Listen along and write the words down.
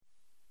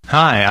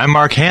Hi, I'm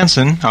Mark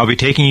Hansen. I'll be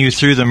taking you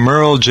through the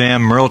Merle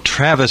Jam Merle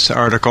Travis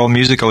article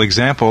Musical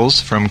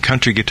Examples from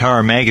Country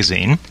Guitar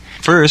Magazine.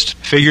 First,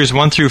 figures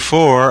 1 through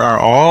 4 are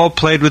all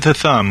played with the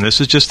thumb.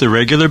 This is just the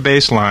regular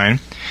bass line.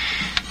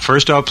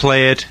 First I'll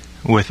play it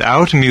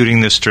without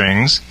muting the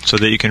strings so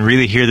that you can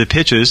really hear the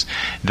pitches.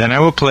 Then I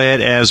will play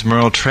it as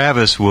Merle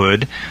Travis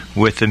would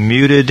with the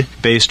muted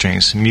bass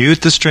strings.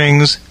 Mute the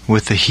strings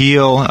with the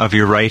heel of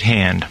your right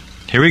hand.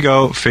 Here we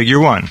go,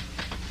 figure 1.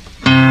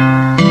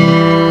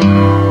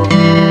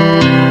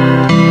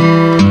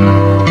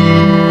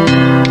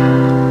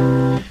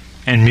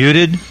 And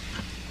muted.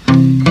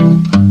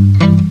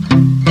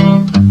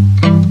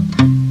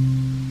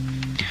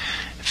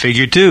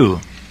 Figure 2.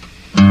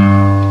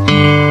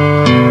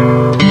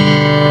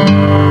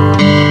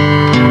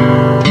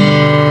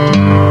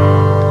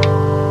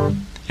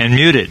 And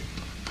muted.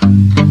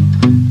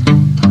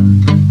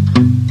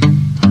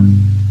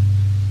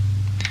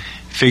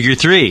 Figure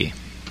 3.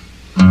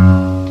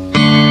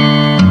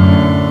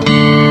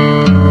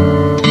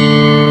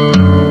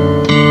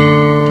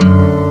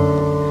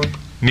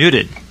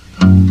 Muted.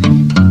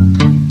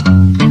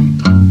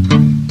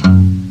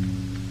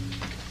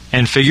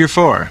 And figure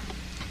 4.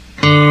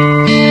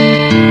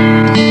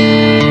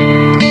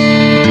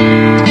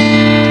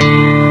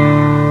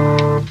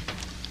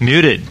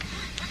 Muted.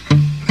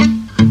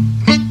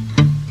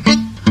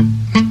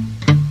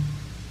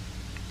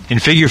 In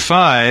figure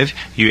 5,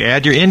 you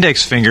add your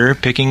index finger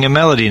picking a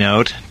melody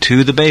note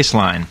to the bass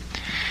line.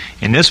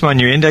 In this one,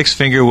 your index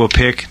finger will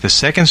pick the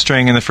second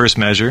string in the first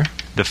measure,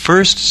 the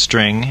first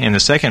string in the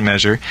second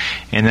measure,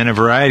 and then a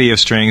variety of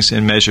strings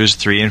in measures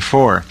 3 and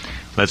 4.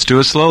 Let's do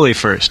it slowly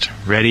first.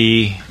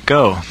 Ready,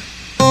 go.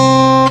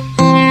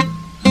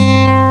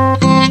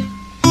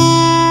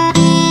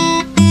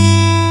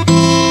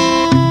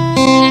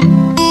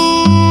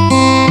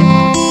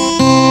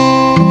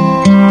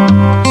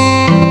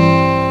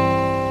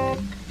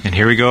 And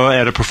here we go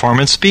at a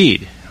performance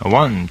speed.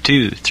 1,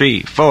 2,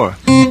 3, 4.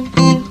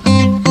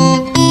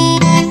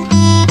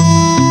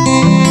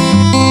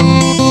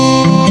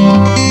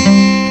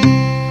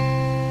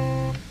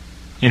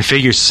 In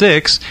figure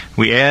 6,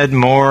 we add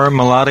more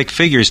melodic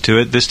figures to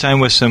it, this time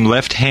with some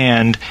left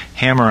hand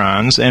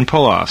hammer-ons and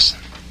pull-offs.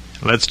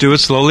 Let's do it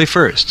slowly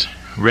first.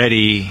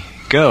 Ready,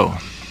 go.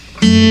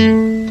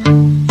 2,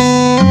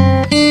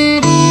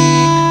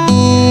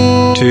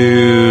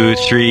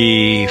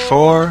 3,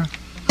 4.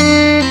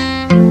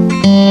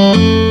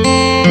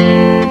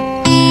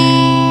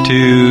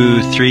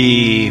 2,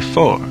 3,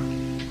 4.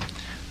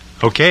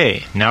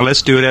 Okay, now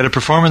let's do it at a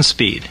performance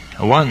speed.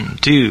 1,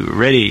 2,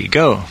 ready,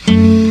 go.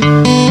 2,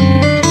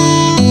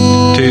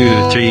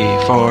 3,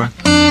 4.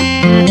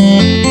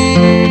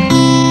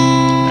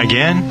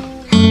 Again.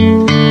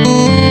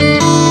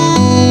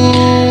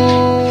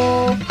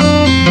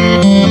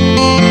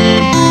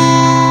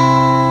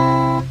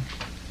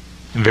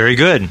 Very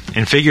good.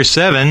 In figure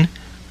 7,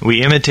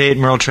 we imitate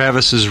Merle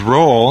Travis's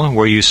roll,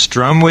 where you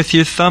strum with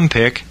your thumb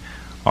pick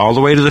all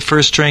the way to the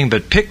first string,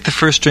 but pick the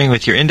first string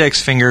with your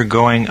index finger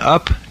going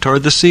up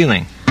toward the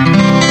ceiling.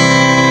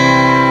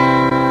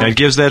 That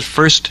gives that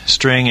first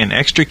string an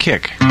extra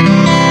kick.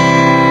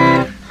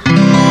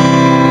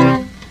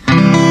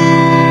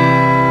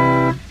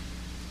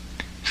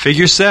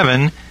 Figure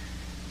 7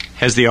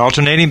 has the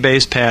alternating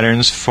bass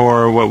patterns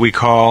for what we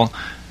call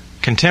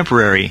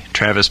contemporary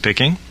Travis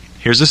picking.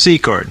 Here's a C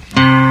chord.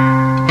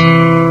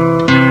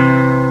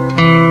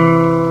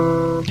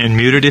 And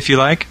muted if you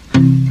like.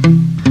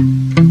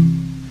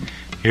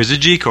 Here's a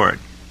G chord.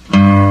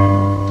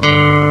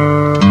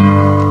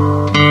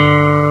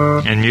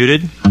 And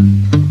muted.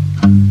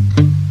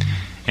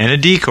 And a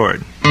D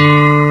chord.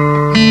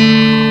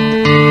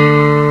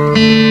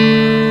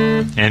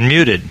 And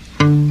muted.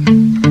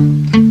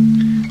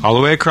 All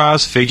the way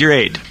across, figure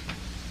 8.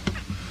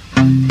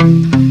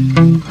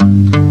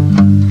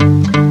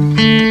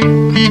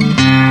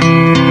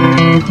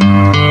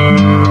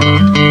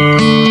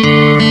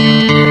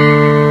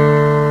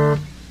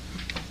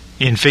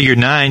 In figure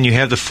 9, you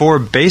have the 4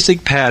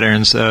 basic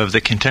patterns of the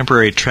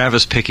contemporary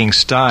Travis picking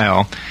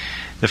style.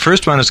 The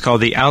first one is called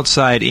the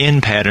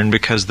outside-in pattern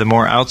because the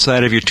more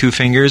outside of your 2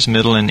 fingers,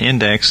 middle and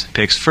index,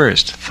 picks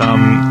first.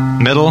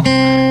 Thumb, middle,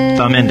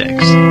 thumb,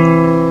 index.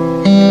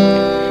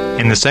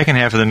 In the second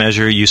half of the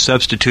measure, you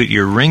substitute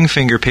your ring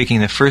finger picking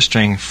the first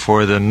string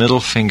for the middle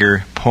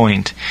finger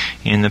point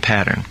in the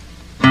pattern.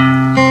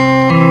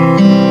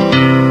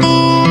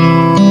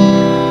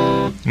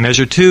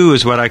 Measure 2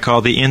 is what I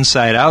call the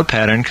inside-out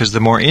pattern because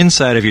the more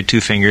inside of your 2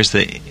 fingers,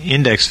 the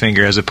index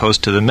finger as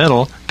opposed to the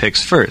middle,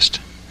 picks first.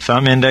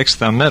 Thumb, index,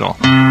 thumb, middle.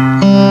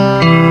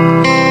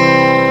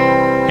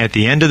 At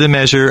the end of the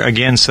measure,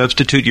 again,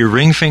 substitute your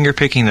ring finger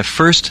picking the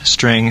first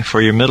string for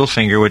your middle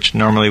finger, which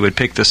normally would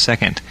pick the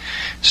second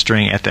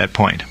string at that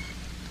point.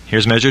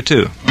 Here's measure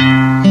 2.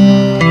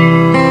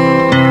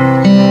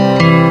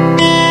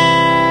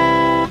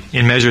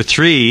 In measure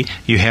 3,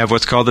 you have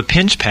what's called the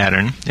pinch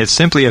pattern. It's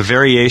simply a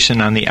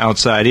variation on the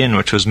outside in,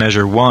 which was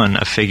measure 1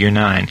 of figure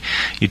 9.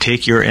 You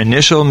take your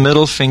initial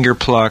middle finger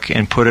pluck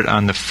and put it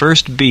on the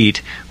first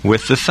beat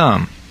with the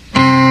thumb.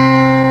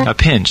 A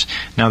pinch.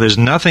 Now there's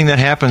nothing that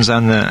happens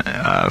on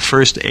the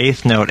first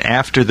eighth note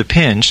after the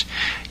pinch.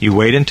 You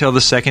wait until the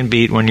second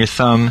beat when your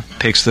thumb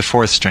picks the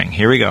fourth string.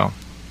 Here we go.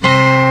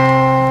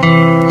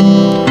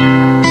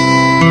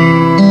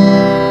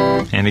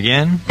 And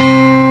again.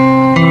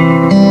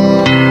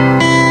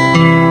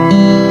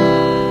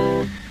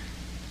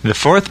 The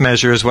fourth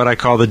measure is what I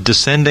call the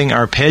descending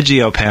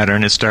arpeggio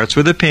pattern. It starts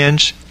with a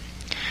pinch,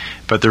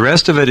 but the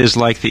rest of it is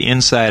like the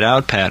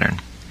inside-out pattern.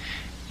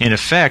 In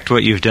effect,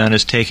 what you've done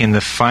is taken the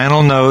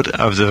final note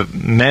of the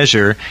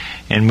measure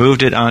and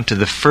moved it onto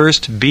the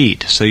first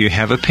beat, so you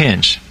have a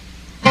pinch.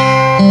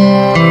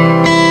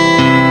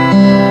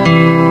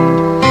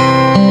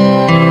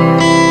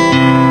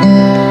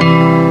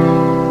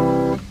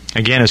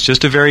 Again, it's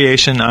just a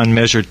variation on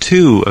measure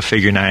 2 of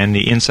figure 9,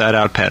 the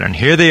inside-out pattern.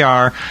 Here they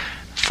are,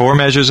 4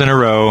 measures in a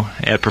row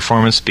at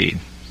performance speed.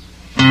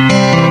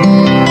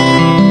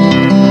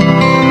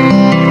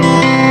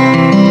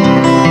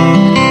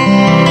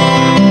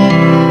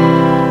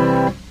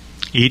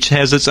 Each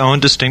has its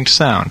own distinct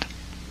sound.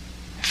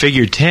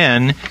 Figure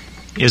 10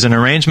 is an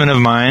arrangement of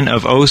mine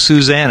of O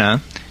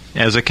Susanna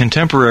as a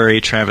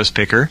contemporary Travis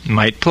picker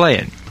might play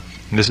it.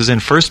 This is in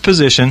first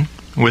position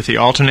with the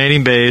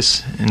alternating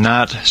bass,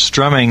 not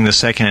strumming the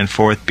second and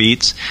fourth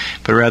beats,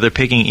 but rather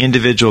picking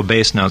individual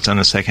bass notes on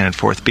the second and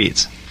fourth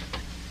beats.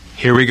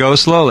 Here we go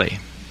slowly.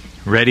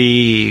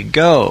 Ready,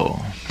 go.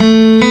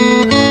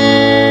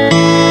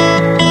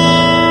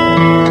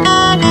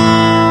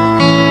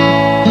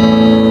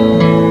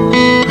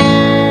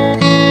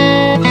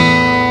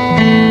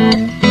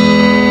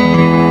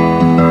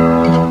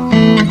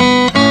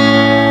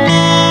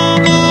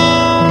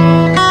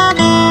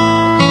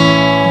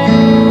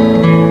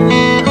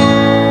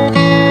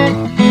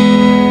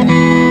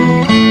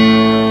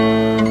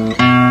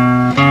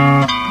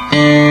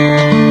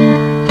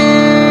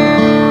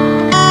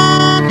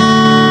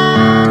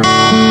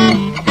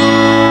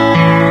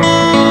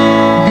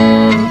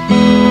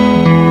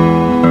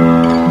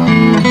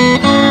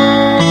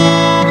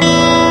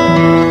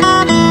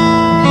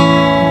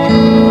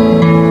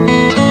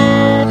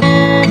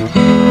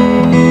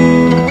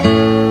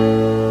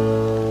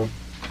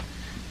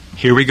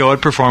 Here we go at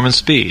performance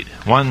speed.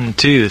 1,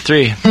 2,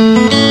 3.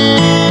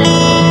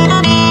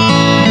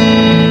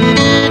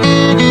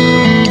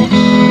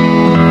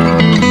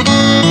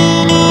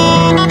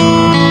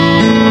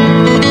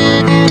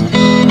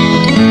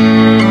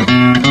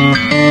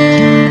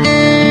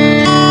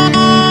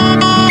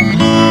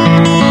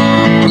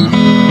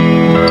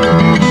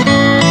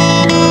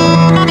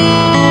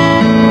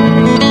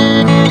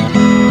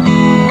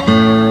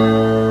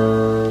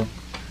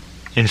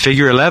 In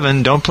figure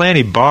 11, don't play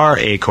any bar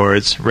A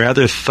chords,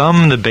 rather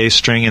thumb the bass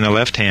string in the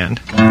left hand.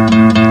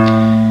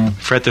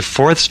 Fret the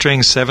 4th string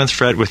 7th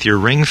fret with your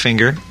ring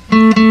finger,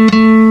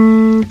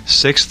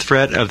 6th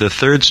fret of the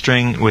 3rd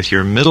string with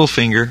your middle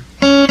finger,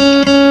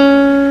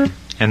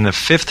 and the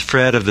 5th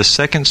fret of the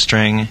 2nd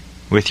string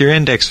with your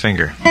index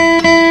finger.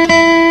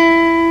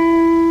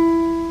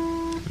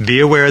 Be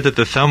aware that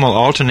the thumb will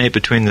alternate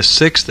between the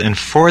 6th and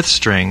 4th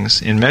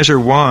strings. In measure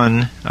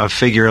 1 of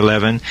figure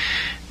 11,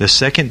 the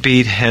second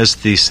beat has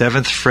the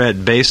 7th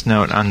fret bass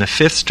note on the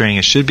 5th string.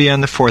 It should be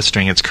on the 4th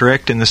string. It's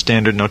correct in the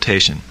standard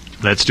notation.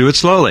 Let's do it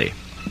slowly.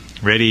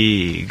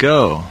 Ready,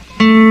 go.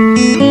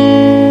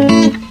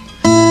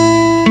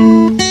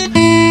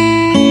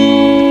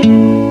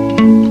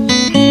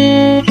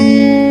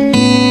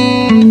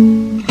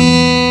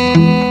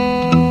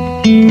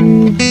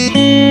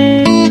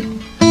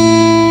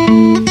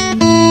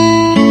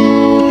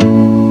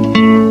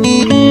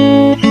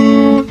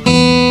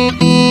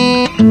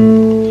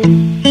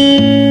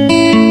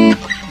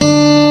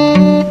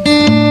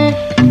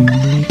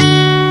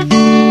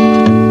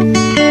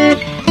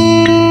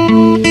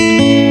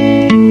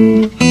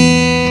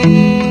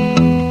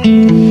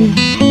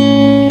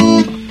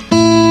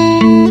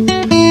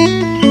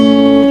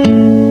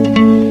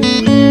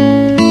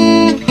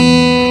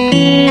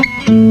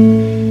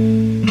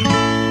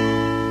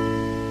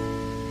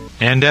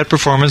 And at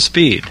performance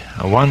speed.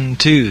 1,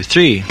 2,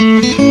 3.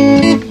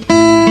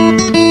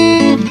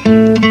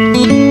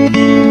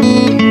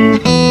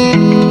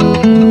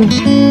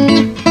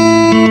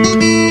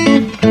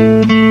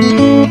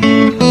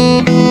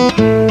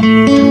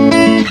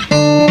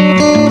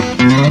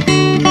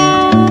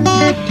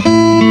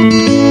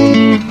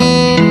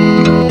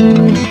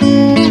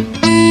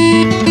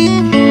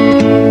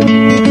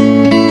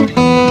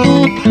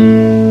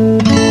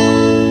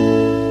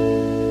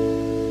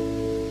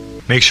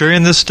 Make sure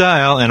in this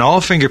style, and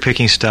all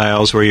finger-picking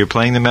styles where you're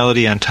playing the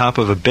melody on top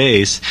of a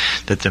bass,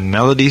 that the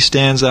melody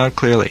stands out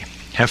clearly.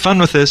 Have fun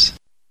with this.